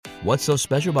What's so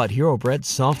special about Hero Bread's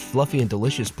soft, fluffy, and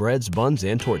delicious breads, buns,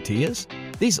 and tortillas?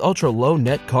 These ultra-low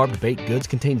net-carb baked goods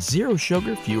contain zero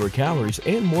sugar, fewer calories,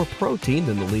 and more protein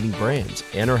than the leading brands,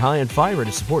 and are high in fiber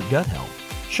to support gut health.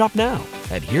 Shop now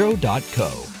at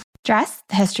hero.co. Dress,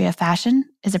 The History of Fashion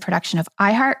is a production of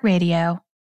iHeartRadio.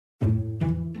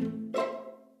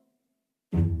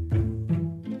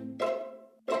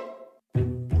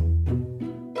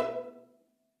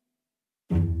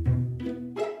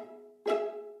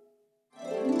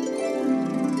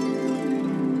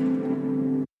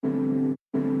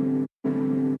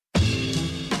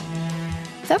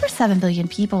 With over 7 billion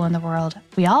people in the world,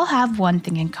 we all have one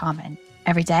thing in common.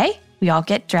 Every day, we all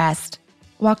get dressed.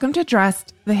 Welcome to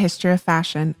Dressed, The History of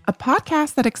Fashion, a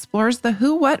podcast that explores the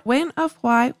who, what, when of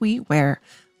why we wear.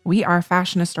 We are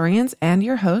fashion historians and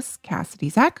your hosts, Cassidy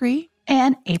Zachary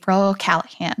and April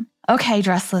Callahan. Okay,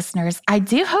 dress listeners, I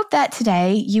do hope that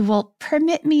today you will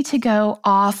permit me to go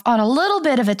off on a little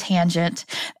bit of a tangent.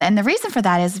 And the reason for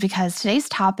that is because today's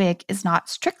topic is not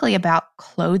strictly about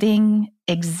clothing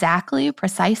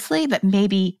precisely, but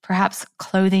maybe perhaps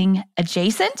clothing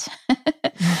adjacent.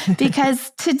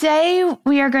 Because today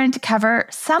we are going to cover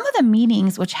some of the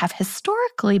meanings which have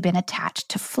historically been attached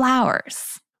to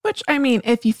flowers. Which, I mean,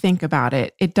 if you think about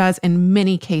it, it does in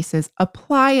many cases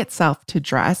apply itself to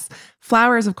dress.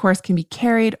 Flowers, of course, can be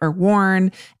carried or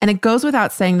worn, and it goes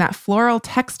without saying that floral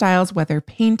textiles, whether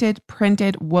painted,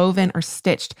 printed, woven, or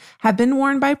stitched, have been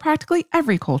worn by practically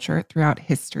every culture throughout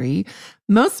history.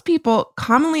 Most people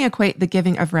commonly equate the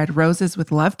giving of red roses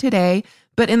with love today,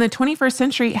 but in the 21st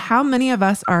century, how many of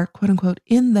us are, quote unquote,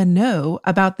 in the know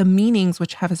about the meanings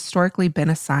which have historically been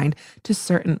assigned to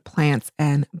certain plants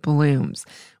and blooms?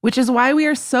 Which is why we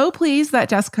are so pleased that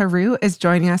Jessica Roux is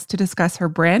joining us to discuss her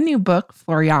brand new book,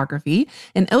 Floriography,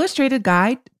 an illustrated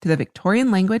guide to the Victorian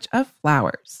language of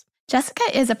flowers. Jessica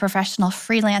is a professional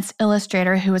freelance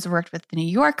illustrator who has worked with The New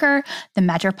Yorker, the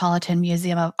Metropolitan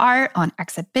Museum of Art on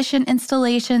exhibition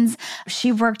installations.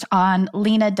 She worked on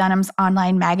Lena Dunham's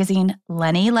online magazine,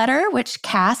 Lenny Letter, which,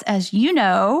 Cass, as you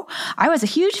know, I was a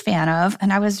huge fan of,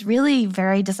 and I was really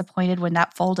very disappointed when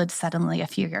that folded suddenly a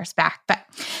few years back. But,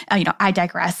 I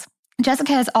digress.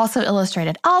 Jessica has also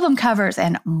illustrated album covers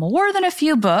and more than a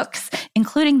few books,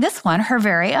 including this one, her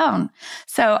very own.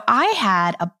 So I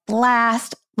had a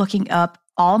blast looking up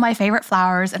all my favorite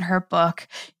flowers in her book.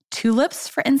 Tulips,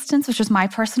 for instance, which was my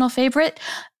personal favorite,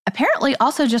 apparently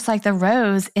also just like the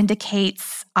rose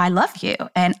indicates I love you.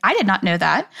 And I did not know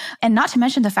that. And not to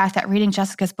mention the fact that reading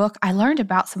Jessica's book, I learned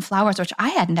about some flowers which I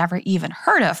had never even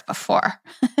heard of before.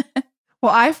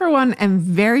 Well, I, for one, am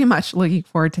very much looking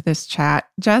forward to this chat.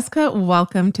 Jessica,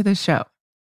 welcome to the show.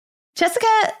 Jessica,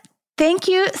 thank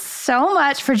you so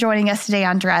much for joining us today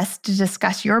on Dress to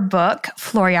discuss your book,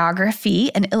 Floriography,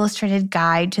 an illustrated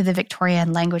guide to the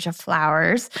Victorian language of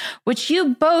flowers, which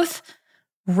you both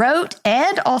wrote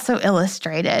and also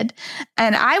illustrated.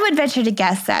 And I would venture to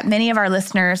guess that many of our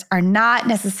listeners are not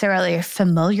necessarily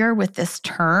familiar with this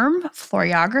term,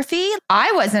 floriography.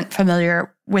 I wasn't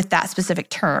familiar with that specific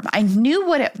term. I knew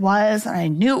what it was, and I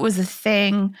knew it was a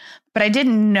thing, but I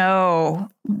didn't know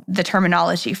the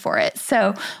terminology for it.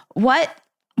 So what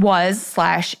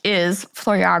was/is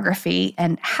floriography,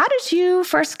 and how did you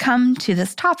first come to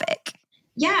this topic?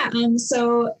 Yeah,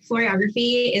 so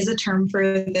floriography is a term for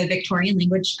the Victorian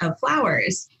language of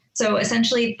flowers. So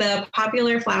essentially, the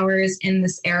popular flowers in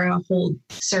this era hold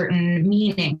certain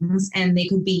meanings, and they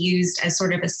could be used as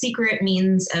sort of a secret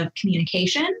means of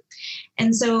communication.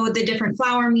 And so the different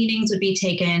flower meanings would be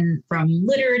taken from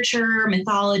literature,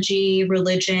 mythology,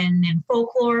 religion, and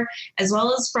folklore, as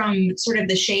well as from sort of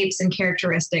the shapes and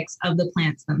characteristics of the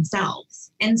plants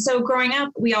themselves. And so growing up,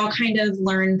 we all kind of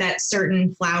learned that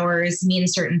certain flowers mean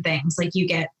certain things. Like you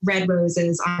get red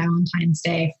roses on Valentine's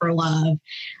Day for love.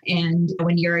 And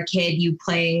when you're a kid, you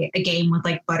play a game with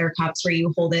like buttercups where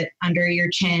you hold it under your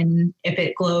chin. If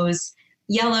it glows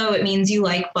yellow, it means you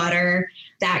like butter,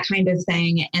 that kind of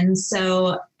thing. And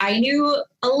so I knew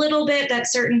a little bit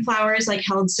that certain flowers like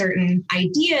held certain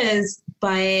ideas,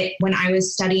 but when I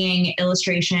was studying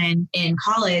illustration in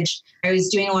college, I was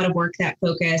doing a lot of work that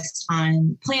focused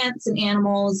on plants and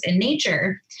animals and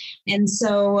nature. And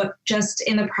so just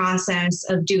in the process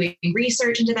of doing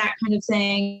research into that kind of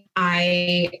thing,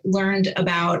 I learned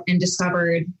about and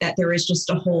discovered that there was just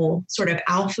a whole sort of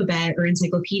alphabet or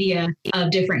encyclopedia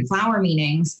of different flower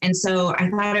meanings. And so I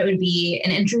thought it would be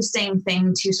an interesting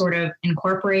thing to sort of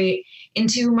incorporate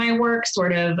into my work.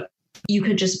 Sort of, you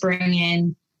could just bring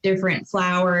in different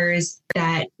flowers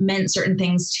that meant certain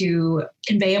things to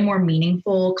convey a more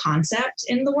meaningful concept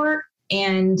in the work.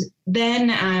 And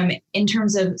then in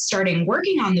terms of starting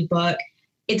working on the book,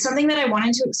 it's something that I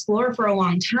wanted to explore for a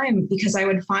long time because I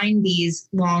would find these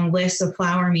long lists of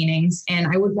flower meanings and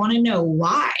I would want to know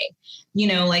why.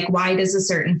 Like why does a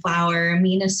certain flower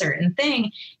mean a certain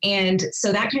thing? And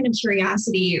so that kind of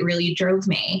curiosity really drove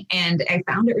me. And I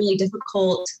found it really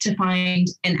difficult to find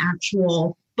an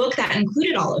actual book that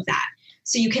included all of that.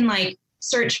 So you can like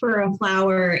search for a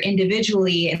flower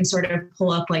individually and sort of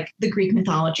pull up like the Greek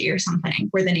mythology or something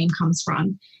where the name comes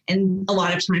from. And a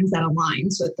lot of times that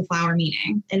aligns with the flower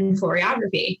meaning in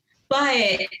floriography.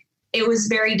 But it was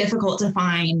very difficult to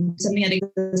find something that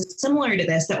exists similar to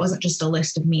this that wasn't just a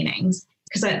list of meanings.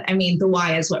 Because the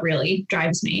why is what really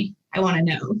drives me. I want to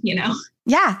know,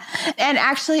 Yeah. And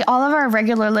actually, all of our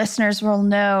regular listeners will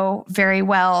know very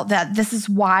well that this is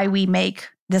why we make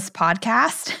this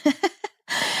podcast.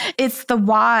 It's the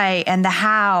why and the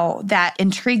how that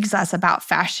intrigues us about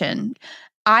fashion.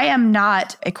 I am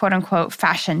not a quote unquote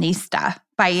fashionista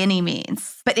by any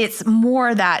means, but it's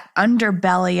more that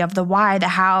underbelly of the why, the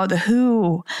how, the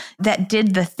who that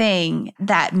did the thing,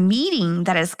 that meeting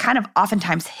that is kind of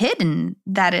oftentimes hidden,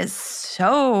 that is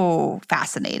so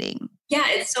fascinating. Yeah,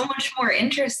 it's so much more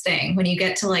interesting when you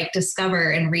get to like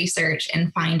discover and research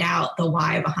and find out the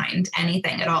why behind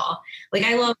anything at all. Like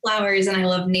I love flowers and I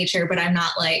love nature, but I'm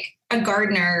not like a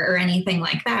gardener or anything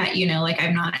like that. Like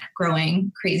I'm not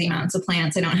growing crazy amounts of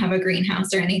plants. I don't have a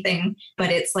greenhouse or anything, but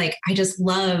it's like, I just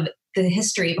love the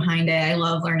history behind it. I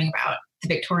love learning about the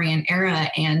Victorian era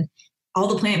and all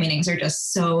the plant meanings are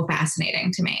just so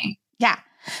fascinating to me. Yeah.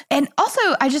 And also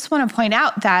I just want to point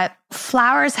out that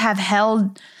flowers have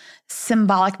held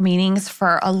symbolic meanings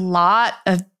for a lot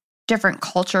of different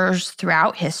cultures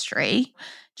throughout history.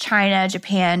 China,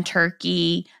 Japan,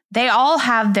 Turkey, they all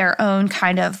have their own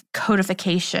kind of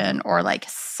codification or like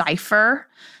cipher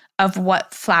of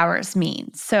what flowers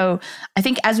mean. So I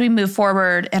think as we move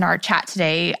forward in our chat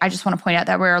today, I just want to point out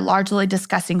that we're largely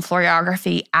discussing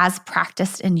floriography as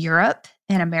practiced in Europe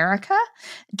and America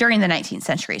during the 19th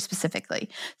century specifically.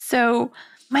 So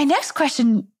my next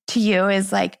question to you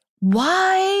is like,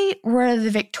 why were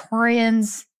the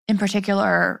Victorians in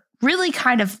particular really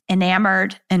kind of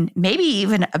enamored and maybe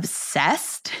even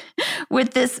obsessed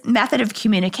with this method of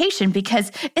communication?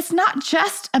 Because it's not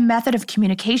just a method of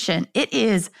communication. It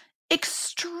is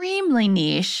extremely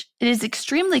niche. It is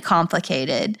extremely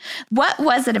complicated. What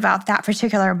was it about that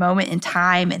particular moment in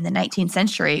time in the 19th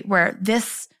century where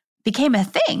this became a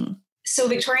thing? So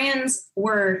Victorians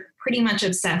were pretty much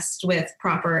obsessed with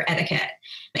proper etiquette,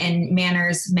 and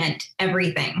manners meant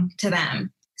everything to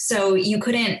them. So you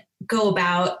couldn't go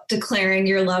about declaring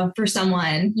your love for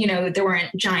someone. There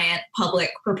weren't giant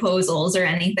public proposals or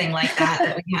anything like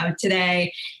that we have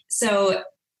today. So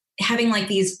having like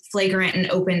these flagrant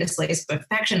and open displays of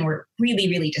affection were really,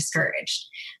 really discouraged.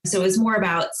 So it was more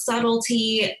about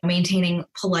subtlety, maintaining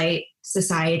polite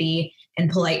society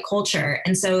and polite culture.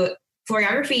 And so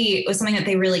floriography was something that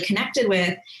they really connected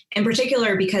with, in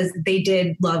particular because they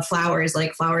did love flowers.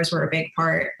 Like flowers were a big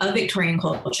part of Victorian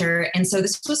culture. And so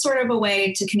this was sort of a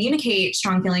way to communicate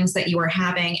strong feelings that you were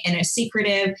having in a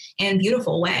secretive and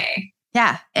beautiful way.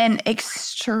 Yeah, and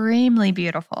extremely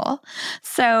beautiful.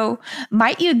 So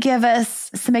might you give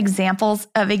us some examples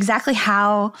of exactly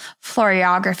how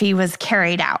floriography was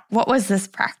carried out? What was this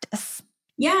practice?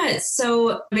 Yeah,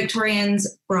 so Victorians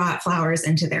brought flowers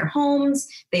into their homes.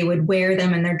 They would wear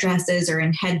them in their dresses or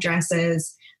in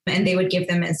headdresses, and they would give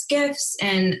them as gifts.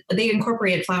 And they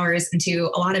incorporated flowers into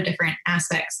a lot of different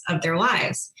aspects of their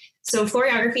lives. So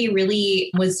floriography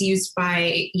really was used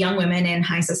by young women in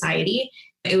high society.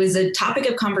 It was a topic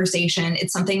of conversation.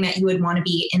 It's something that you would want to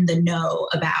be in the know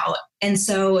about. And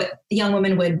so young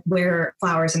women would wear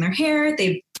flowers in their hair,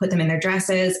 they put them in their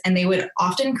dresses, and they would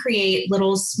often create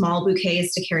little small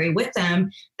bouquets to carry with them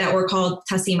that were called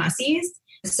tasimasis.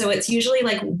 So it's usually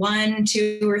like 1,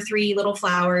 2, or 3 little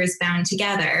flowers bound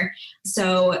together.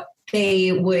 So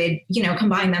they would,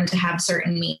 combine them to have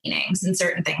certain meanings and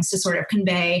certain things to sort of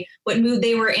convey what mood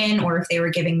they were in or if they were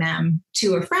giving them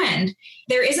to a friend.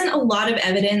 There isn't a lot of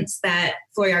evidence that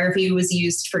floriography was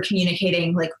used for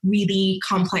communicating like really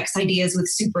complex ideas with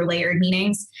super layered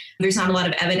meanings. There's not a lot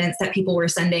of evidence that people were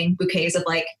sending bouquets of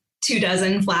like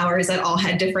 24 flowers that all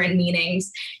had different meanings.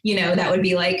 That would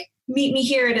be like, meet me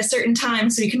here at a certain time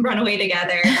so we can run away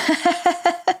together.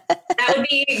 That would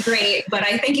be great, but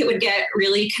I think it would get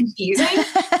really confusing.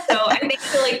 So I think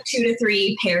like 2 to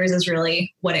 3 pairs is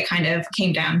really what it kind of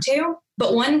came down to.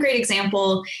 But one great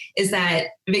example is that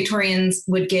Victorians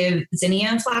would give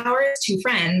zinnia flowers to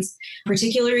friends,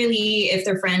 particularly if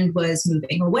their friend was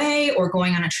moving away or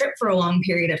going on a trip for a long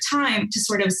period of time, to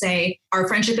sort of say, our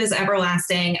friendship is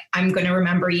everlasting. I'm going to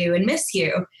remember you and miss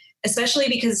you. especially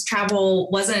because travel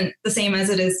wasn't the same as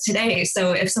it is today.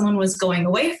 So if someone was going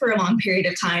away for a long period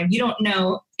of time, you don't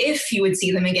know if you would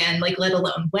see them again, like let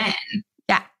alone when.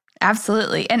 Yeah,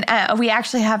 absolutely. And we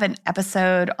actually have an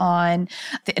episode on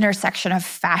the intersection of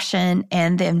fashion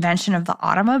and the invention of the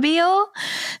automobile.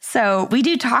 So we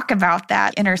do talk about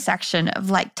that intersection of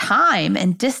like time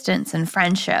and distance and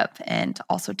friendship and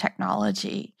also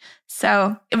technology.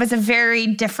 So it was a very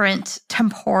different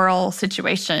temporal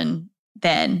situation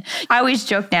then. I always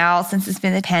joke now, since it's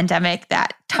been the pandemic,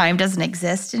 that time doesn't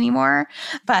exist anymore,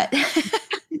 but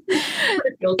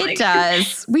it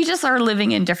does. We just are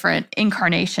living in different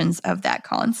incarnations of that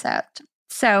concept.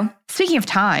 So speaking of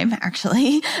time,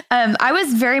 actually, I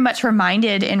was very much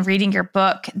reminded in reading your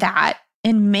book that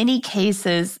in many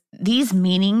cases, these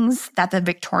meanings that the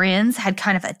Victorians had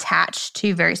kind of attached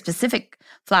to very specific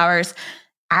flowers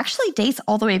actually dates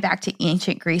all the way back to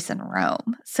ancient Greece and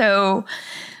Rome. So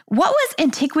what was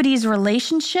antiquity's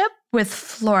relationship with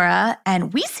flora?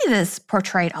 And we see this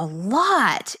portrayed a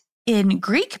lot in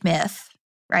Greek myth,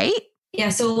 right? Yeah,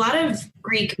 so a lot of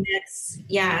Greek myths,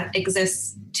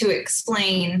 exist to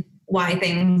explain why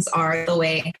things are the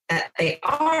way that they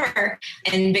are.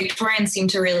 And Victorians seem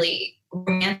to really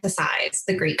romanticize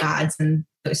the Greek gods and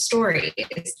those stories.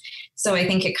 So I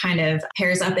think it kind of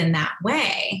pairs up in that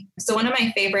way. So one of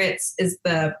my favorites is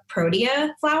the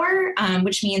Protea flower,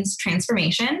 which means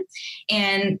transformation.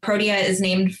 And Protea is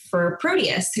named for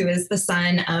Proteus, who is the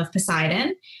son of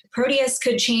Poseidon. Proteus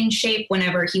could change shape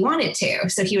whenever he wanted to.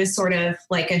 So he was sort of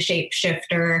like a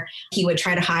shapeshifter. He would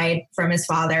try to hide from his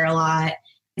father a lot.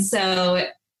 So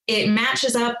it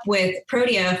matches up with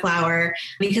Protea flower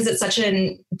because it's such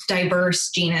a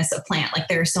diverse genus of plant. Like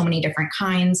there are so many different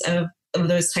kinds of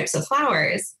those types of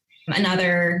flowers.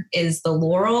 Another is the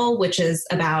laurel, which is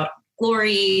about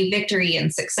glory, victory,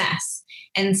 and success.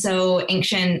 And so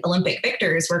ancient Olympic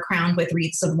victors were crowned with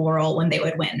wreaths of laurel when they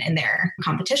would win in their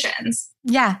competitions.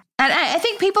 Yeah. And I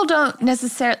think people don't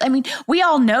necessarily, we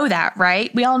all know that,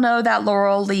 right? We all know that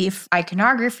laurel leaf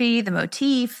iconography, the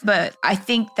motif, but I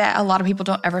think that a lot of people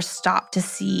don't ever stop to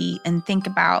see and think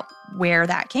about where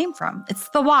that came from. It's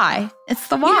the why. It's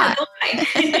the why. Yeah,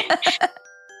 the why.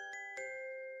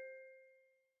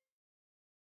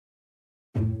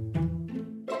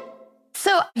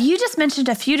 So you just mentioned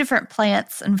a few different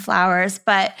plants and flowers,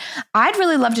 but I'd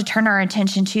really love to turn our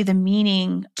attention to the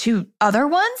meaning to other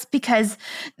ones because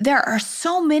there are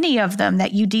so many of them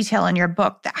that you detail in your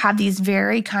book that have these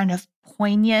very kind of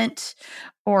poignant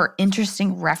or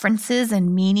interesting references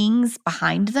and meanings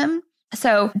behind them.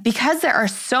 So because there are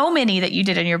so many that you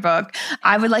did in your book,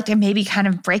 I would like to maybe kind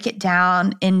of break it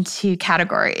down into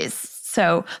categories.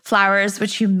 So flowers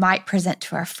which you might present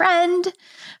to a friend,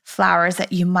 flowers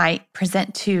that you might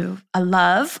present to a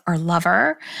love or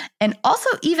lover, and also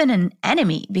even an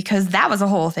enemy, because that was a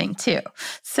whole thing too.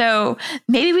 So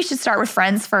maybe we should start with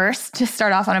friends first to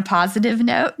start off on a positive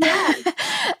note.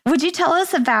 Would you tell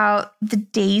us about the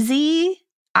daisy,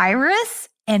 iris,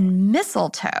 and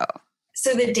mistletoe?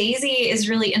 So the daisy is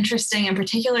really interesting in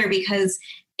particular because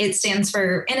it stands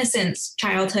for innocence,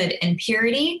 childhood, and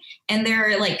purity. And there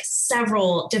are like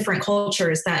several different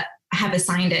cultures that have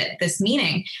assigned it this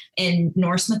meaning. In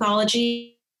Norse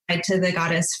mythology, tied to the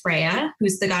goddess Freya,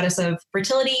 who's the goddess of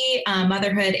fertility,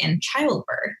 motherhood, and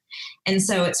childbirth. And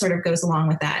so it sort of goes along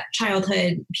with that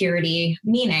childhood, purity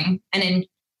meaning. And in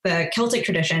the Celtic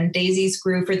tradition, daisies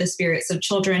grew for the spirits of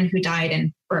children who died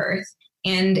in birth.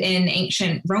 And in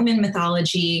ancient Roman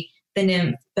mythology, the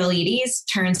nymph Belides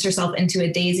turns herself into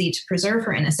a daisy to preserve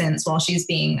her innocence while she's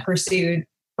being pursued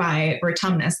by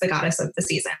Vertumnus, the goddess of the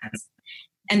seasons.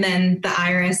 And then the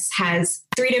iris has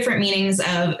three different meanings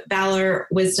of valor,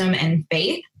 wisdom, and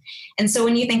faith. And so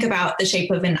when you think about the shape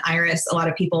of an iris, a lot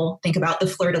of people think about the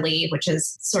fleur-de-lis, which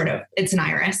is it's an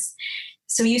iris.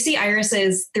 So you see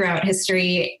irises throughout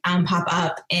history pop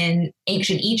up in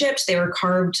ancient Egypt. They were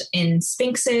carved in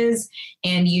sphinxes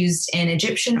and used in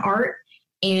Egyptian art.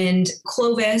 And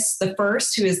Clovis the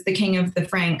First, who is the king of the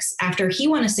Franks, after he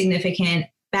won a significant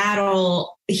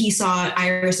battle, he saw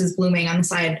irises blooming on the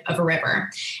side of a river.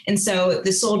 And so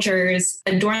the soldiers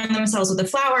adorned themselves with the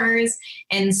flowers.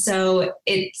 And so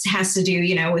it has to do,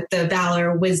 with the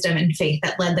valor, wisdom, and faith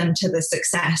that led them to the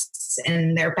success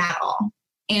in their battle.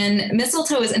 And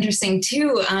mistletoe is interesting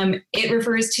too. It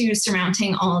refers to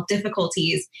surmounting all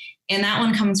difficulties. And that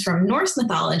one comes from Norse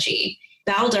mythology.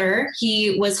 Balder,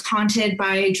 he was haunted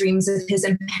by dreams of his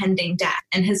impending death,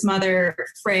 and his mother,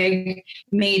 Frigg,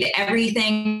 made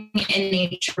everything in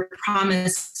nature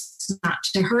promise not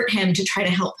to hurt him, to try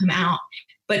to help him out.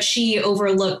 but she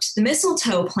overlooked the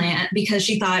mistletoe plant because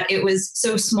she thought it was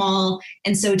so small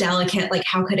and so delicate. Like,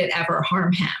 how could it ever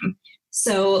harm him?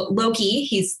 So Loki,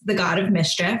 he's the god of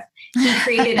mischief, he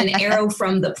created an arrow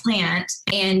from the plant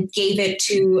and gave it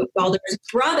to Baldur's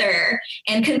brother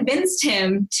and convinced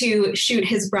him to shoot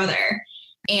his brother.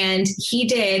 And he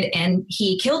did, and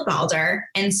he killed Baldur.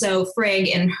 And so Frigg,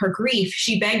 in her grief,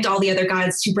 she begged all the other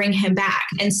gods to bring him back.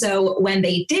 And so when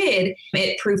they did,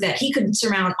 it proved that he could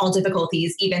surmount all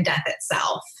difficulties, even death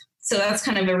itself. So that's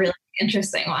kind of a really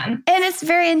interesting one. And it's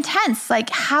very intense.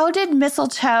 Like, how did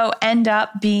mistletoe end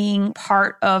up being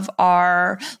part of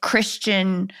our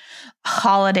Christian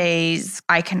holidays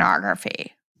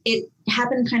iconography? It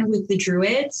happened kind of with the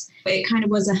Druids. It kind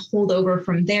of was a holdover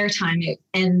from their time.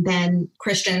 And then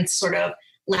Christians sort of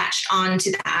latched on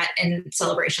to that in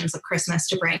celebrations of Christmas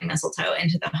to bring mistletoe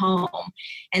into the home.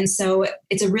 And so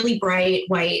it's a really bright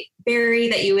white berry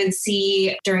that you would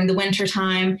see during the winter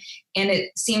time. And it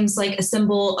seems like a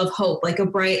symbol of hope, like a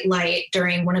bright light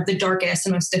during one of the darkest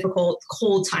and most difficult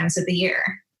cold times of the year.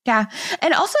 Yeah.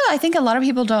 And also, I think a lot of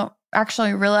people don't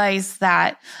actually realize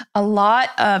that a lot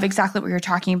of exactly what you're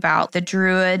talking about, the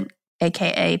Druid,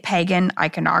 aka pagan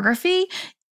iconography,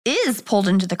 is pulled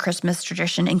into the Christmas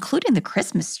tradition, including the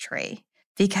Christmas tree,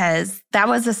 because that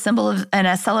was a symbol of and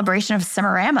a celebration of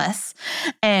Semiramis,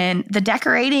 and the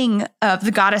decorating of the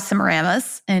goddess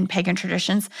Semiramis in pagan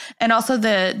traditions, and also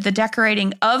the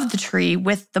decorating of the tree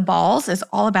with the balls is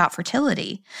all about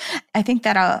fertility. I think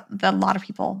that a lot of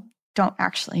people don't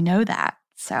actually know that.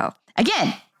 So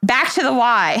again, back to the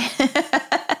why.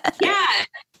 Yeah,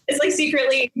 it's like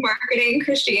secretly marketing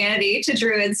Christianity to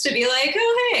Druids to be like,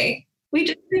 oh, hey, we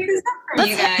just picked this up from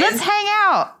you guys. Let's hang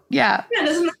out. Yeah. Yeah,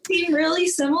 doesn't that seem really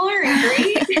similar and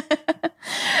great?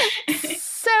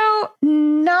 So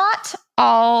not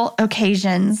all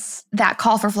occasions that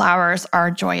call for flowers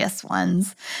are joyous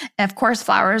ones. And of course,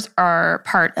 flowers are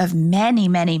part of many,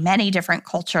 many, many different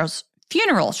cultures'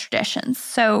 funeral traditions.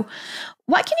 So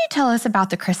what can you tell us about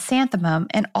the chrysanthemum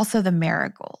and also the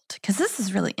marigold? Because this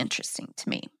is really interesting to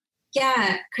me.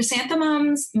 Yeah,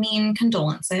 chrysanthemums mean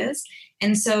condolences.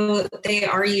 And so they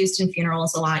are used in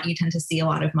funerals a lot. You tend to see a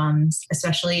lot of mums,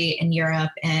 especially in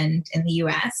Europe and in the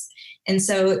US. And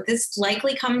so this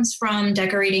likely comes from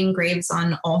decorating graves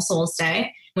on All Souls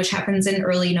Day, which happens in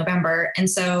early November. And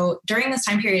so during this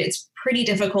time period, it's pretty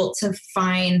difficult to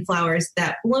find flowers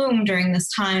that bloom during this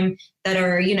time that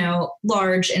are, you know,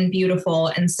 large and beautiful.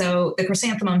 And so the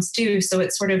chrysanthemums do. So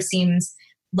it sort of seems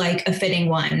like a fitting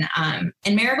one. And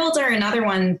marigolds are another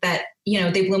one that, you know,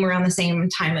 they bloom around the same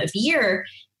time of year,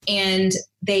 and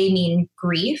they mean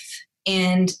grief.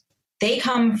 And they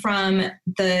come from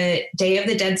the Day of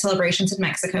the Dead celebrations in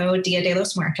Mexico, Dia de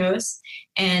los Muertos.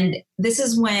 And this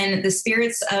is when the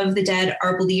spirits of the dead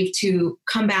are believed to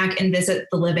come back and visit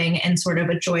the living in sort of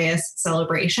a joyous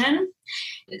celebration.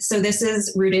 So this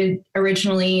is rooted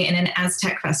originally in an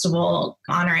Aztec festival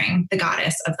honoring the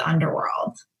goddess of the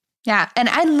underworld. Yeah. And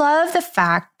I love the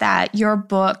fact that your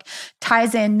book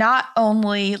ties in not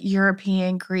only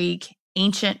European, Greek,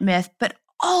 ancient myth, but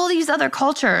all these other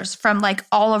cultures from like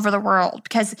all over the world,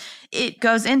 because it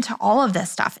goes into all of this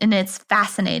stuff and it's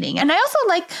fascinating. And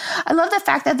I love the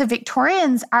fact that the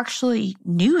Victorians actually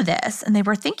knew this and they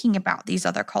were thinking about these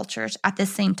other cultures at the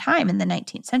same time in the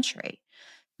 19th century.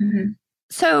 Mm-hmm.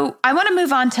 So I want to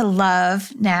move on to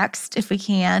love next, if we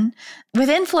can.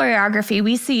 Within Floriography,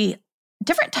 we see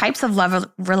different types of love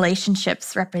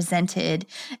relationships represented.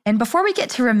 And before we get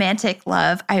to romantic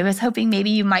love, I was hoping maybe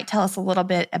you might tell us a little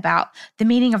bit about the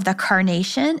meaning of the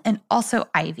carnation and also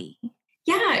ivy.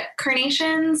 Yeah,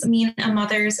 carnations mean a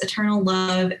mother's eternal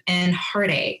love and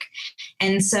heartache.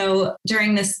 And so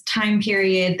during this time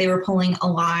period, they were pulling a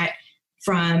lot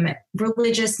from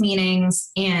religious meanings,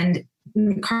 and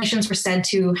carnations were said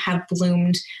to have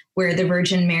bloomed where the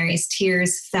Virgin Mary's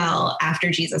tears fell after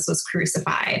Jesus was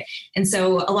crucified. And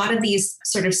so a lot of these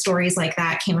sort of stories like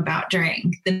that came about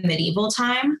during the medieval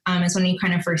time, is when you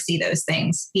kind of first see those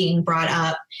things being brought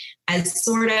up as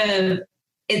sort of,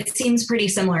 it seems pretty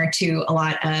similar to a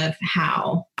lot of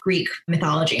how Greek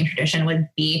mythology and tradition would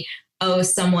be. Oh,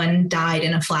 someone died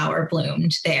and a flower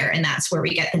bloomed there, and that's where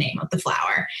we get the name of the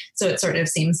flower. So it sort of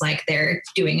seems like they're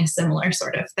doing a similar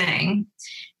sort of thing.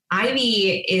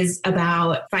 Ivy is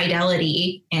about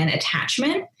fidelity and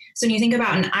attachment. So when you think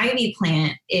about an ivy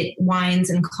plant, it winds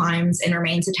and climbs and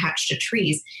remains attached to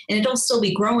trees, and it'll still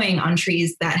be growing on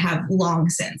trees that have long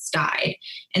since died.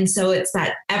 And so it's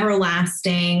that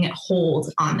everlasting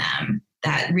hold on them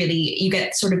that really you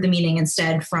get sort of the meaning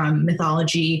instead from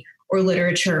mythology or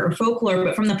literature or folklore,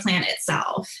 but from the plant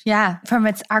itself. Yeah, from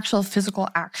its actual physical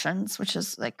actions, which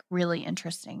is like really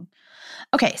interesting.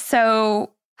 Okay,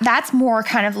 so that's more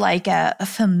kind of like a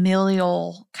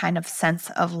familial kind of sense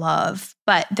of love.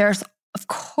 But there's, of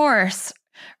course,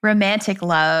 romantic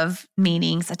love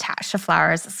meanings attached to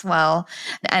flowers as well.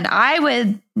 And I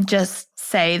would just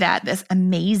say that this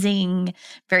amazing,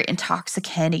 very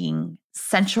intoxicating,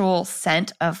 sensual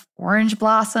scent of orange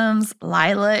blossoms,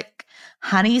 lilac,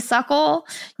 honeysuckle,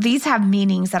 these have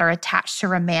meanings that are attached to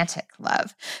romantic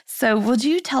love. So would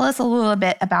you tell us a little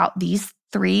bit about these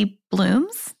 3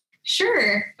 blooms?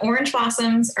 Sure. Orange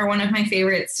blossoms are one of my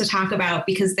favorites to talk about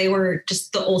because they were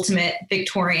just the ultimate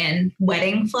Victorian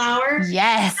wedding flower.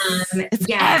 Yes. It's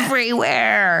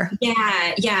everywhere.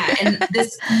 Yeah. And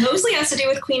this mostly has to do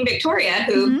with Queen Victoria,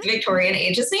 who the Victorian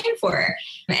age is named for.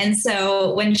 And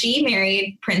so when she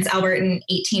married Prince Albert in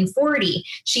 1840,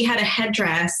 she had a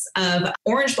headdress of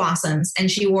orange blossoms and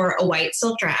she wore a white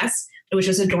silk dress, which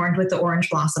was adorned with the orange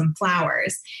blossom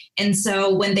flowers. And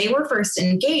so when they were first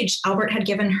engaged, Albert had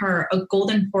given her a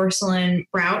golden porcelain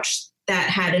brooch that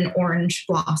had an orange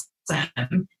blossom,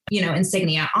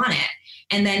 insignia on it.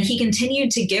 And then he continued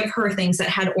to give her things that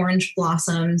had orange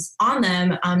blossoms on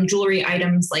them, jewelry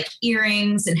items like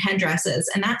earrings and headdresses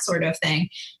and that sort of thing,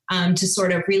 to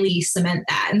sort of really cement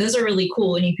that. And those are really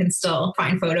cool. And you can still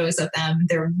find photos of them.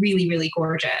 They're really, really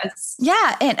gorgeous.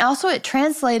 Yeah. And also it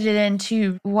translated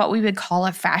into what we would call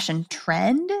a fashion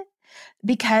trend,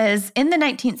 because in the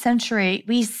 19th century,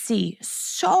 we see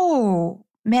so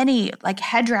many like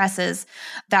headdresses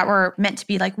that were meant to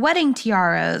be like wedding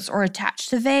tiaras or attached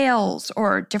to veils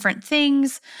or different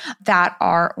things that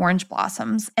are orange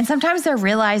blossoms. And sometimes they're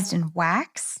realized in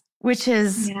wax, which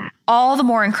is all the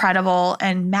more incredible,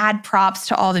 and mad props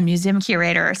to all the museum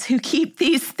curators who keep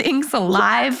these things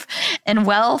alive and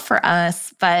well for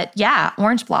us. But yeah,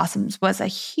 orange blossoms was a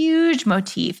huge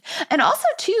motif. And also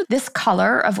too, this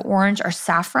color of orange or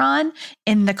saffron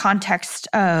in the context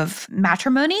of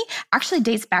matrimony actually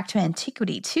dates back to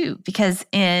antiquity too, because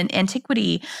in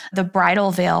antiquity, the bridal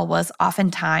veil was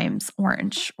oftentimes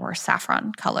orange or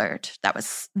saffron colored. That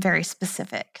was very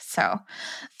specific. So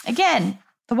again,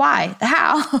 the why, the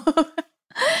how.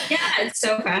 Yeah, it's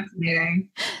so fascinating.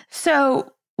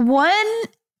 So one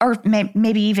or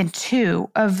maybe even 2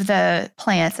 of the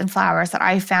plants and flowers that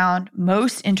I found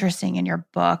most interesting in your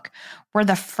book were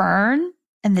the fern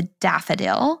and the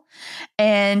daffodil.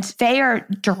 And they are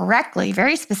directly,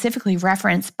 very specifically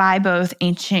referenced by both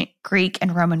ancient Greek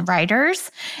and Roman writers.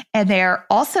 And they're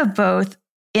also both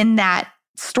in that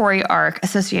story arc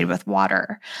associated with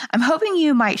water. I'm hoping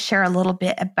you might share a little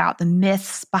bit about the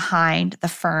myths behind the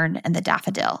fern and the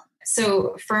daffodil.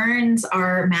 So ferns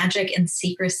are magic and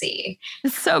secrecy.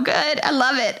 It's so good. I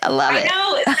love it. I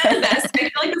know. It's the best. I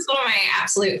feel like it's one of my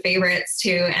absolute favorites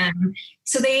too.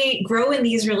 So they grow in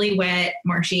these really wet,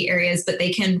 marshy areas, but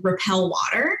they can repel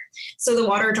water. So the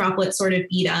water droplets sort of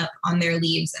beat up on their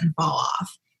leaves and fall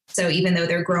off. So even though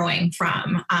they're growing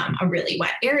from a really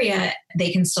wet area,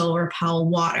 they can still repel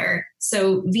water.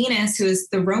 So Venus, who is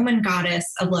the Roman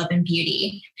goddess of love and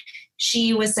beauty,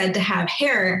 she was said to have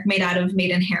hair made out of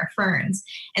maidenhair ferns.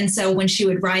 And so when she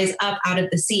would rise up out of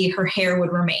the sea, her hair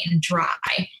would remain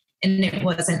dry and it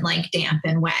wasn't like damp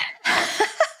and wet.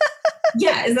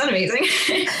 Yeah, isn't that amazing?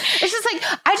 It's just like,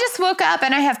 I just woke up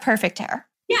and I have perfect hair.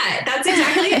 Yeah, that's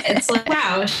exactly it. It's like,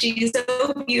 wow, she's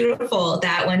so beautiful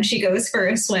that when she goes for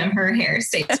a swim, her hair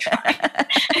stays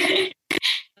dry.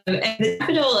 And the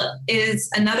daffodil is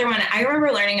another one. I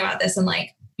remember learning about this in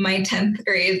like my 10th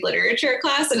grade literature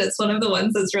class, and it's one of the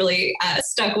ones that's really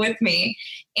stuck with me.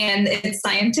 And its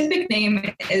scientific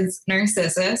name is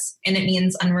Narcissus, and it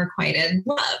means unrequited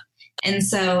love. And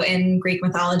so in Greek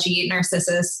mythology,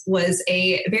 Narcissus was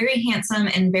a very handsome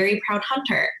and very proud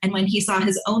hunter. And when he saw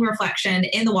his own reflection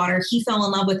in the water, he fell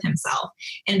in love with himself.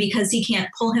 And because he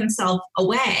can't pull himself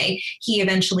away, he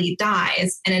eventually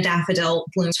dies, and a daffodil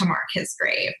blooms to mark his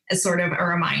grave as sort of a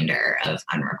reminder of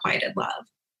unrequited love.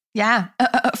 Yeah,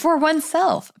 for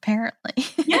oneself, apparently.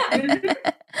 Yeah.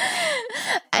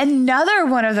 Another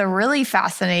one of the really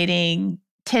fascinating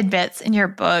tidbits in your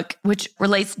book, which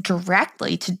relates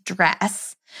directly to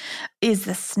dress, is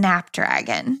the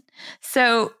snapdragon.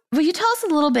 So will you tell us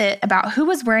a little bit about who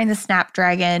was wearing the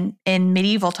snapdragon in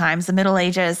medieval times, the Middle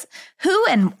Ages? Who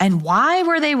and why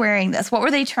were they wearing this? What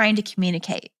were they trying to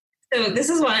communicate? So this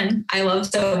is one I love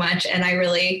so much, and I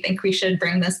really think we should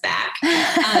bring this back.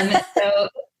 So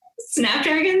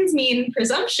snapdragons mean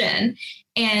presumption.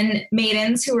 And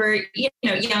maidens who were,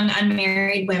 young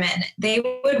unmarried women, they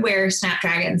would wear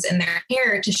snapdragons in their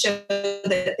hair to show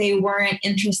that they weren't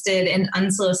interested in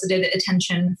unsolicited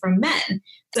attention from men.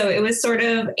 So it was sort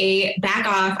of a back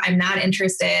off. I'm not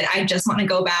interested. I just want to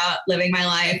go about living my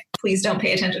life. Please don't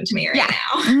pay attention to me right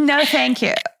now. No, thank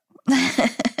you.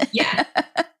 Yeah.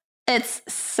 It's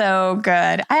so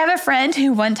good. I have a friend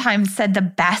who one time said the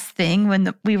best thing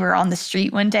when we were on the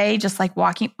street one day, just like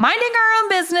walking, minding our own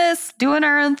business, doing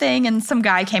our own thing. And some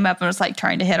guy came up and was like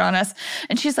trying to hit on us.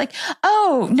 And she's like,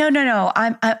 oh, no.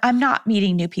 I'm not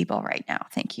meeting new people right now.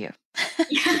 Thank you.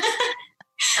 Yeah.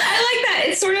 I like that.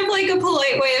 It's sort of like a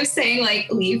polite way of saying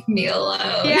like, leave me alone.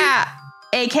 Yeah.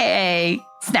 AKA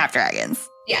snapdragons.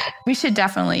 Yeah. We should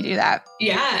definitely do that.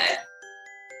 Yeah.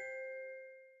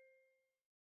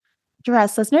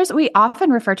 Dress listeners, we often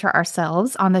refer to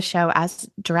ourselves on the show as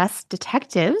dress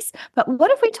detectives, but what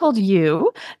if we told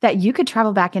you that you could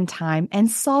travel back in time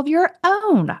and solve your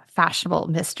own fashionable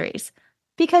mysteries?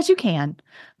 Because you can,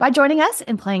 by joining us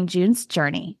in playing June's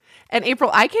Journey. And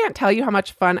April, I can't tell you how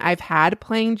much fun I've had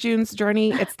playing June's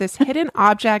Journey. It's this hidden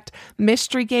object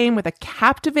mystery game with a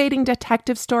captivating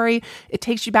detective story. It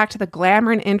takes you back to the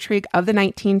glamour and intrigue of the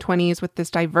 1920s with this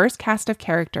diverse cast of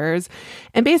characters.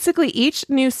 And basically, each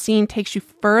new scene takes you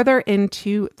further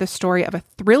into the story of a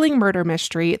thrilling murder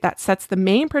mystery that sets the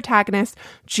main protagonist,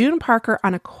 June Parker,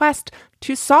 on a quest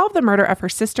to solve the murder of her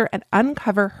sister and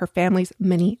uncover her family's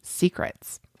many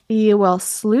secrets. You will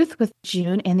sleuth with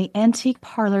June in the antique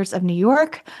parlors of New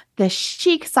York, the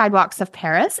chic sidewalks of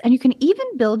Paris, and you can even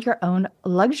build your own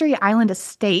luxury island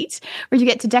estate where you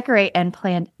get to decorate and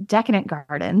plant decadent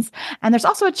gardens. And there's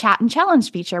also a chat and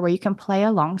challenge feature where you can play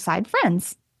alongside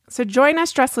friends. So join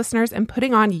us, dress listeners, in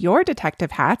putting on your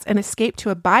detective hats and escape to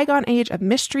a bygone age of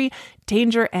mystery,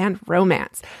 danger, and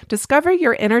romance. Discover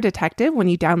your inner detective when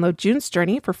you download June's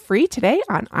Journey for free today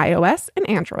on iOS and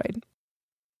Android.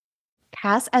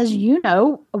 Cass, as you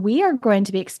know, we are going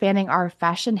to be expanding our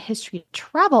fashion history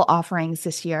travel offerings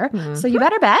this year. Mm-hmm. So you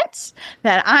better bet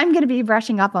that I'm going to be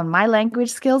brushing up on my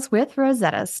language skills with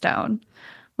Rosetta Stone.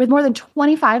 With more than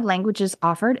 25 languages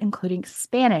offered, including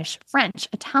Spanish, French,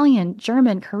 Italian,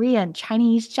 German, Korean,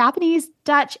 Chinese, Japanese,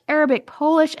 Dutch, Arabic,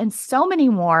 Polish, and so many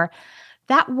more,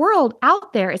 that world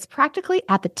out there is practically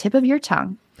at the tip of your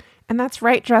tongue. And that's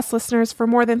right, dress listeners. For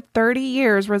more than 30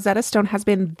 years, Rosetta Stone has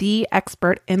been the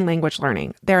expert in language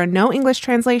learning. There are no English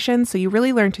translations, so you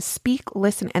really learn to speak,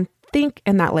 listen, and think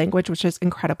in that language, which is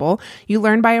incredible. You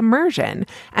learn by immersion,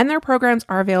 and their programs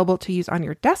are available to use on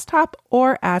your desktop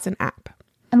or as an app.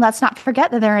 And let's not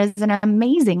forget that there is an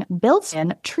amazing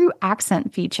built-in true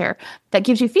accent feature that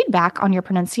gives you feedback on your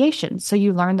pronunciation, so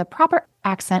you learn the proper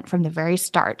accent from the very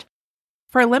start.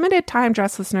 For a limited time,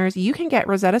 dress listeners, you can get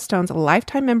Rosetta Stone's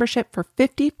lifetime membership for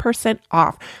 50%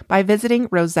 off by visiting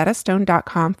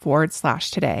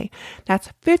rosettastone.com/today. That's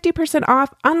 50%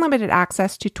 off unlimited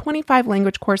access to 25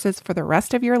 language courses for the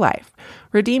rest of your life.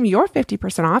 Redeem your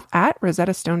 50% off at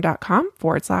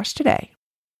rosettastone.com/today.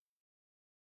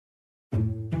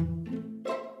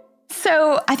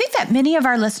 So I think that many of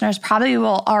our listeners probably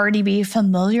will already be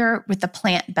familiar with the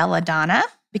plant belladonna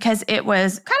because it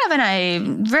was kind of a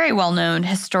very well-known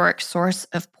historic source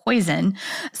of poison.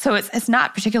 So it's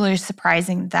not particularly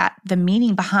surprising that the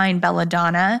meaning behind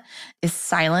belladonna is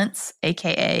silence,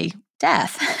 aka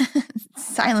death.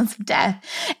 Silence of death.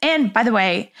 And by the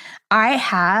way, I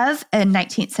have a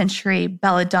 19th century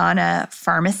belladonna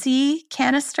pharmacy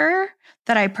canister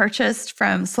that I purchased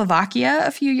from Slovakia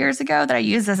a few years ago that I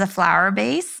use as a flower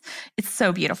base. It's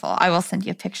so beautiful. I will send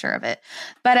you a picture of it.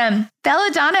 But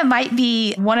belladonna might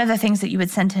be one of the things that you would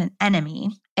send to an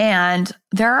enemy. And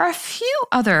there are a few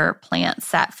other plants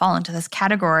that fall into this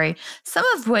category, some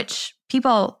of which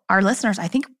people, our listeners, I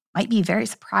think might be very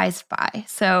surprised by.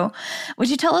 So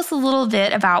would you tell us a little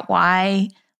bit about why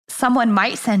someone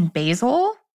might send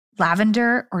basil,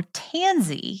 lavender, or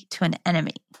tansy to an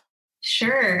enemy?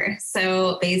 Sure.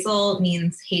 So basil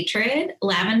means hatred.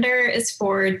 Lavender is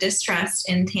for distrust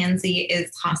and tansy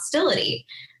is hostility.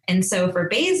 And so for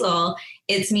basil,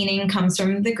 its meaning comes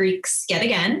from the Greeks, yet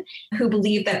again, who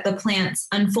believe that the plant's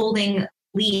unfolding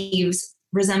leaves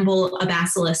resemble a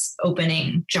basilisk's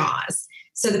opening jaws.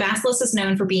 So the basilisk is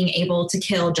known for being able to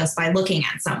kill just by looking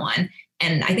at someone.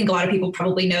 And I think a lot of people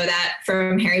probably know that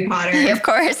from Harry Potter. Of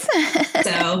course.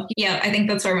 So, yeah, I think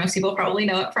that's where most people probably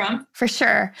know it from. For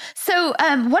sure. So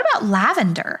what about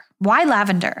lavender? Why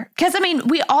lavender? Because,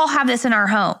 we all have this in our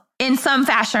home in some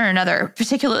fashion or another,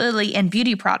 particularly in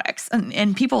beauty products.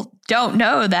 And people don't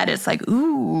know that it's like,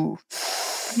 ooh,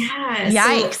 yeah,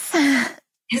 yikes.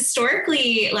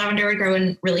 historically, lavender would grow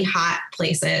in really hot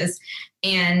places,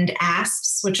 and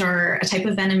asps, which are a type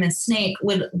of venomous snake,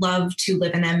 would love to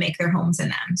live in them, make their homes in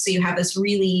them. So you have this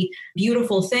really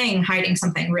beautiful thing hiding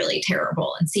something really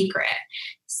terrible and secret.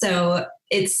 So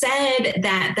it's said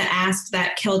that the asp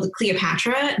that killed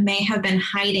Cleopatra may have been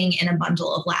hiding in a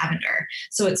bundle of lavender.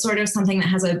 So it's sort of something that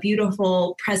has a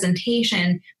beautiful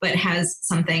presentation, but has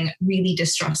something really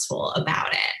distressful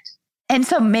about it. And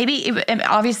so and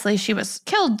obviously she was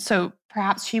killed, so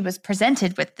perhaps she was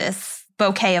presented with this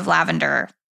bouquet of lavender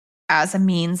as a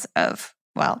means of,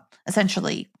 well,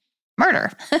 essentially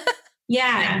murder.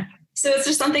 Yeah. So it's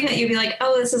just something that you'd be like,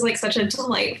 oh, this is like such a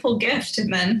delightful gift.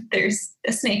 And then there's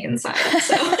a snake inside.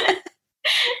 So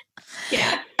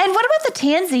yeah. And what about the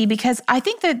tansy? Because I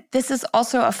think that this is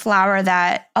also a flower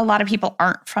that a lot of people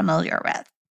aren't familiar with.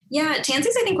 Yeah,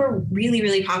 tansies, I think, were really,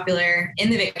 really popular in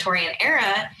the Victorian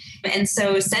era. And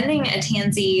so sending a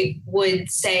tansy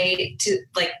would say to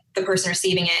like the person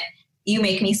receiving it, you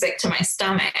make me sick to my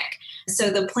stomach. So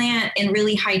the plant in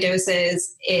really high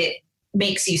doses, it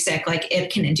makes you sick. Like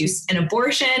it can induce an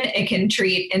abortion. It can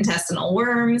treat intestinal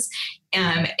worms.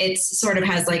 It sort of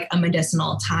has like a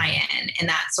medicinal tie-in in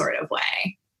that sort of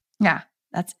way. Yeah.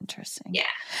 That's interesting. Yeah.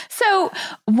 So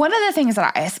one of the things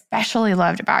that I especially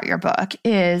loved about your book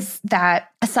is that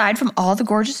aside from all the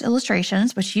gorgeous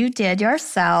illustrations, which you did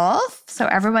yourself, so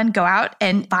everyone go out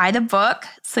and buy the book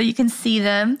so you can see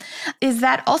them, is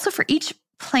that also for each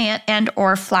plant and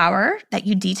or flower that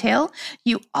you detail,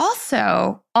 you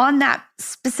also, on that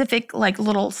specific like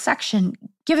little section,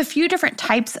 give a few different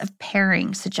types of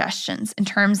pairing suggestions in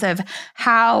terms of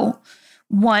how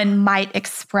one might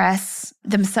express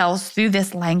themselves through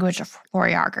this language of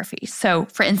floriography. So,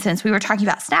 for instance, we were talking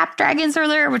about snapdragons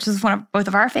earlier, which is one of both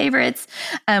of our favorites,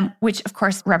 which of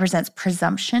course represents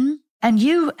presumption. And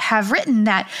you have written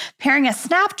that pairing a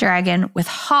snapdragon with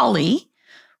holly,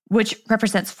 which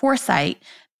represents foresight,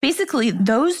 basically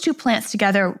those two plants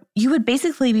together, you would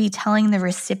basically be telling the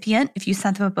recipient, if you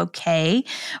sent them a bouquet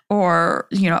or,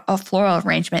 a floral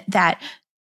arrangement, that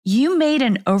you made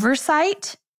an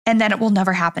oversight and then it will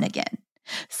never happen again.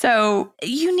 So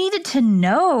you needed to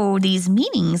know these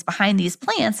meanings behind these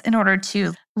plants in order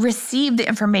to receive the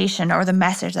information or the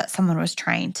message that someone was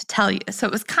trying to tell you. So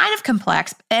it was kind of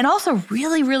complex and also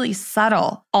really, really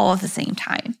subtle all at the same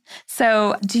time.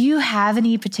 So do you have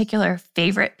any particular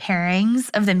favorite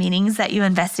pairings of the meanings that you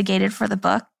investigated for the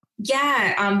book?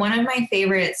 Yeah, one of my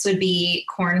favorites would be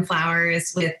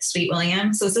cornflowers with sweet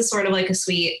william. So this is sort of like a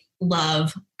sweet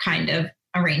love kind of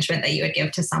arrangement that you would give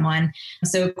to someone.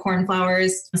 So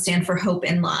cornflowers stand for hope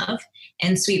and love,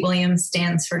 and sweet william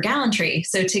stands for gallantry.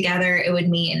 So together it would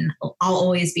mean I'll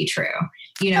always be true,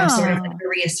 sort of like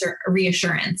a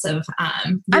reassurance of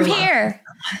I'm here.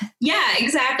 Yeah,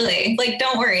 exactly. Like,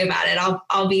 don't worry about it.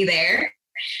 I'll be there.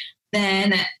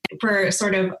 Then for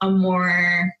sort of a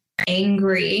more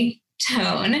angry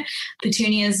tone,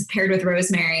 petunias paired with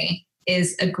rosemary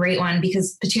is a great one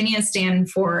because petunias stand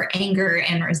for anger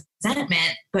and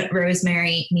resentment, but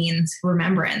rosemary means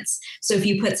remembrance. So if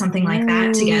you put something like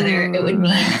that together, it would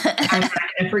mean I'm not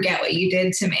going to forget what you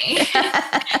did to me.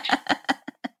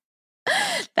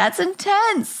 That's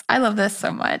intense. I love this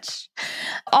so much.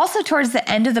 Also, towards the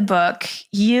end of the book,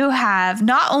 you have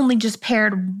not only just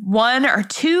paired one or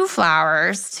two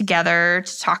flowers together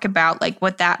to talk about like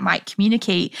what that might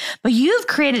communicate, but you've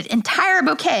created entire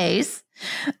bouquets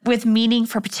with meaning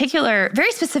for particular,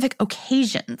 very specific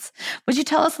occasions. Would you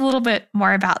tell us a little bit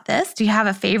more about this? Do you have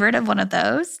a favorite of one of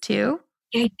those too?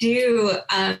 I do.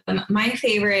 My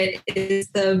favorite is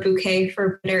the bouquet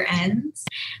for bitter ends.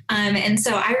 And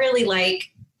so I really like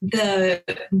the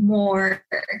more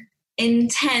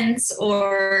intense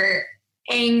or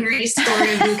angry sort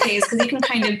of bouquets because you can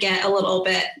kind of get a little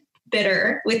bit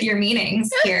bitter with your meanings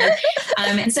here.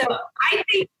 And so I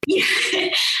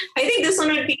think this one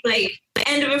would be like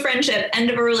end of a friendship, end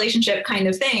of a relationship kind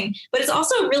of thing. But it's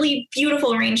also a really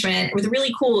beautiful arrangement with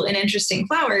really cool and interesting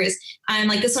flowers.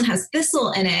 Like this one has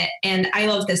thistle in it, and I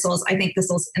love thistles. I think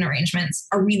thistles in arrangements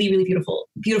are really, really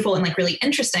beautiful and like really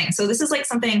interesting. So this is like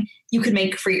something you could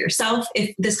make for yourself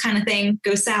if this kind of thing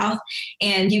goes south,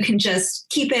 and you can just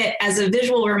keep it as a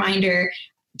visual reminder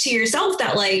to yourself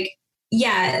that like,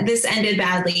 yeah, this ended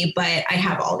badly, but I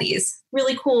have all these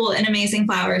really cool and amazing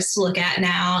flowers to look at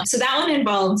now. So that one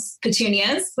involves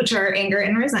petunias, which are anger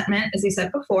and resentment, as we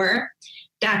said before,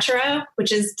 datura,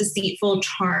 which is deceitful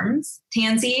charms,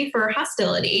 tansy for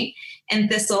hostility, and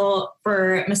thistle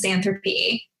for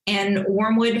misanthropy, and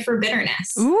wormwood for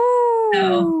bitterness. Ooh.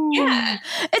 So, yeah.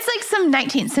 It's like some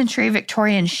 19th century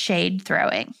Victorian shade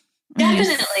throwing.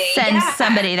 Definitely. Send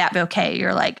somebody that bouquet.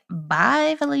 You're like,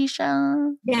 bye,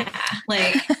 Felicia. Yeah.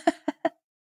 Like,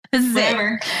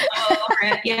 whatever.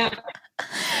 Yeah.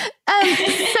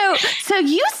 So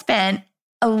you spent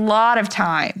a lot of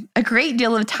time, a great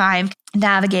deal of time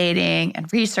navigating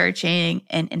and researching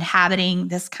and inhabiting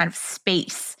this kind of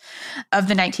space of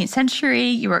the 19th century.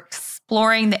 You were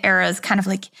exploring the era's kind of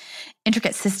like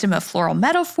intricate system of floral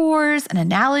metaphors and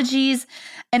analogies.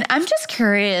 And I'm just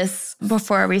curious,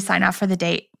 before we sign off for the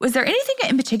date, was there anything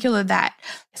in particular that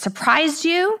surprised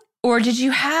you? Or did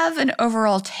you have an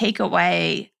overall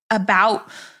takeaway about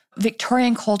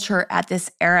Victorian culture at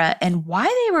this era and why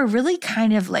they were really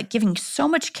kind of like giving so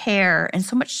much care and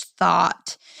so much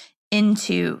thought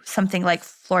into something like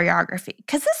floriography?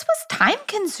 Because this was time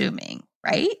consuming,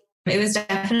 right? It was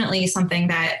definitely something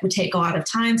that would take a lot of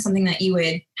time, something that you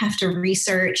would have to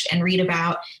research and read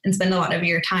about and spend a lot of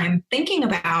your time thinking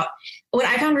about. What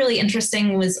I found really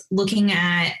interesting was looking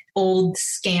at old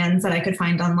scans that I could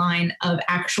find online of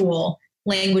actual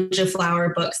language of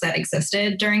flower books that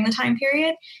existed during the time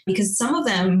period, because some of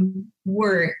them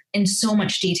were in so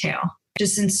much detail,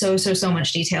 just in so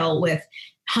much detail, with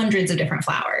hundreds of different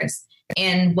flowers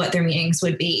and what their meanings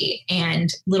would be,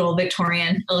 and little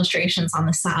Victorian illustrations on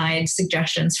the side,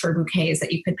 suggestions for bouquets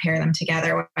that you could pair them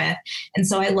together with. And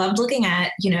so I loved looking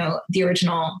at, the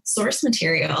original source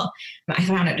material. I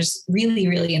found it just really,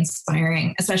 really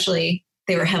inspiring, especially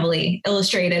they were heavily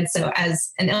illustrated. So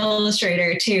as an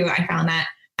illustrator too, I found that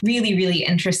really, really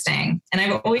interesting. And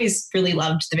I've always really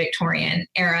loved the Victorian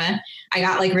era. I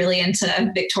got really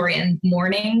into Victorian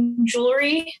mourning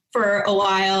jewelry for a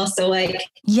while. So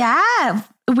yeah,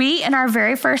 we, in our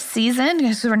very first season,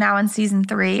 because we're now in season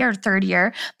 3 or third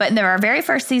year, but in our very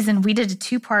first season, we did a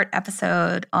 2-part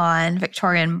episode on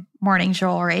Victorian mourning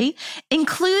jewelry,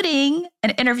 including an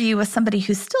interview with somebody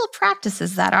who still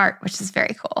practices that art, which is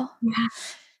very cool. Yeah.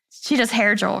 She does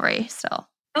hair jewelry still.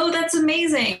 Oh, that's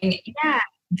amazing. Yeah.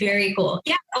 Very cool.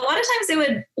 Yeah. A lot of times they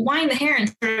would wind the hair in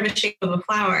sort of a shape of a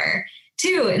flower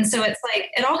too. And so it's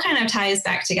it all kind of ties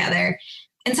back together.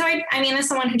 And so I mean, as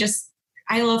someone who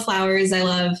I love flowers, I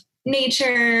love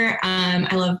nature.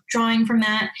 I love drawing from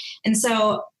that. And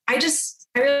so I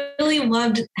really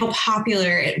loved how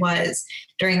popular it was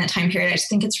during that time period. I just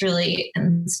think it's really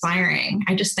inspiring.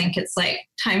 I just think it's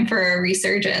time for a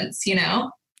resurgence,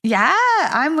 Yeah,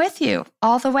 I'm with you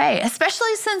all the way,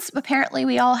 especially since apparently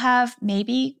we all have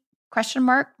maybe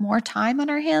more time on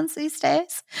our hands these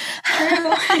days.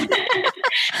 True.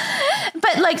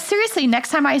 But seriously, next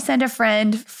time I send a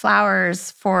friend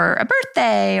flowers for a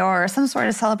birthday or some sort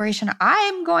of celebration,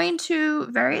 I'm going to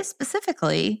very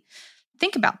specifically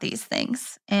think about these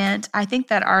things. And I think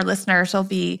that our listeners will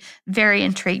be very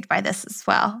intrigued by this as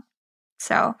well.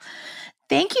 So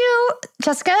thank you,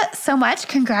 Jessica, so much.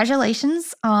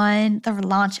 Congratulations on the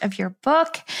launch of your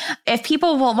book. If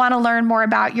people will want to learn more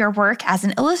about your work as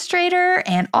an illustrator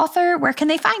and author, where can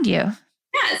they find you?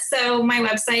 Yeah, so my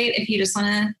website, if you just want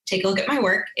to take a look at my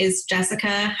work, is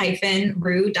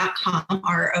jessica-roux.com,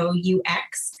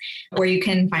 ROUX, or you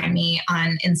can find me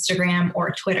on Instagram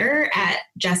or Twitter at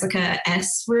Jessica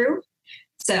S. Roux.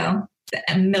 So the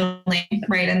middle name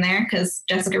right in there because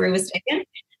Jessica Roux was taken.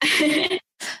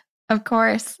 Of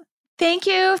course. Thank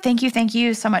you. Thank you. Thank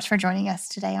you so much for joining us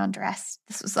today on Dress.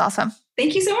 This was awesome.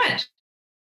 Thank you so much.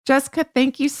 Jessica,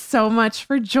 thank you so much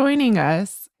for joining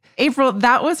us. April,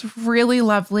 that was really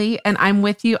lovely. And I'm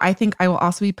with you. I think I will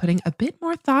also be putting a bit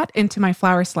more thought into my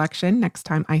flower selection next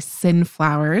time I send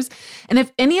flowers. And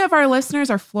if any of our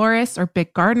listeners are florists or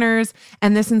big gardeners,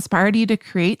 and this inspired you to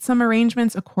create some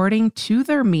arrangements according to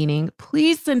their meaning,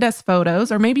 please send us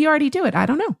photos, or maybe you already do it. I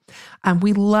don't know.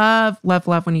 We love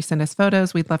when you send us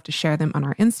photos. We'd love to share them on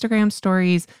our Instagram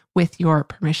stories with your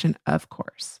permission, of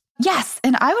course. Yes.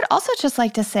 And I would also just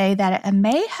like to say that it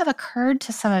may have occurred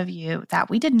to some of you that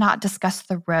we did not discuss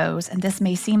the rose, and this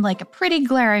may seem like a pretty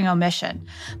glaring omission.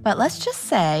 But let's just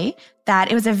say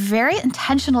that it was a very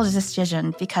intentional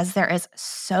decision because there is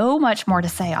so much more to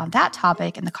say on that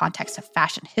topic in the context of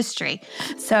fashion history.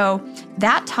 So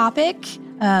that topic,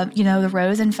 the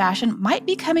rose in fashion, might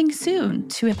be coming soon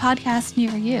to a podcast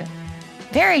near you.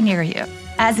 Very near you,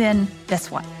 as in this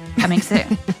one, coming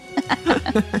soon.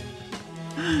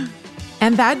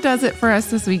 And that does it for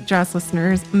us this week, Dress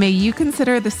listeners. May you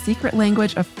consider the secret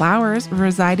language of flowers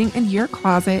residing in your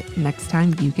closet next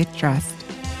time you get dressed.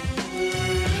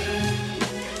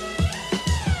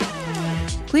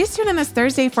 Please tune in this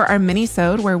Thursday for our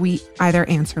mini-sode where we either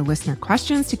answer listener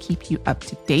questions to keep you up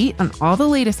to date on all the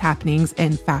latest happenings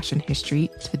in fashion history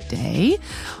today,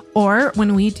 or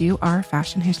when we do our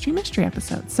Fashion History Mystery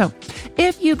episodes. So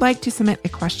if you'd like to submit a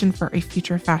question for a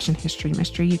future Fashion History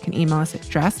Mystery, you can email us at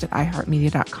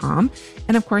dressed@iheartmedia.com.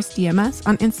 And of course, DM us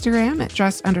on Instagram at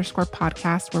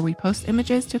dressed_podcast, where we post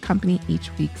images to accompany each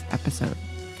week's episode.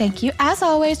 Thank you, as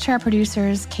always, to our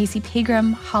producers, Casey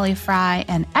Pegram, Holly Fry,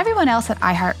 and everyone else at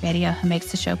iHeartRadio who makes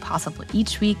the show possible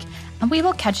each week. And we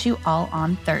will catch you all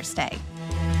on Thursday.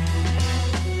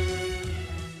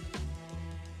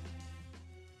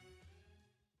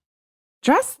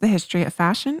 Dress, the History of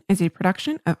Fashion is a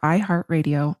production of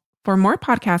iHeartRadio. For more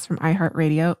podcasts from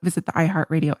iHeartRadio, visit the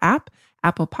iHeartRadio app,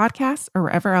 Apple Podcasts, or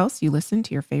wherever else you listen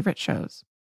to your favorite shows.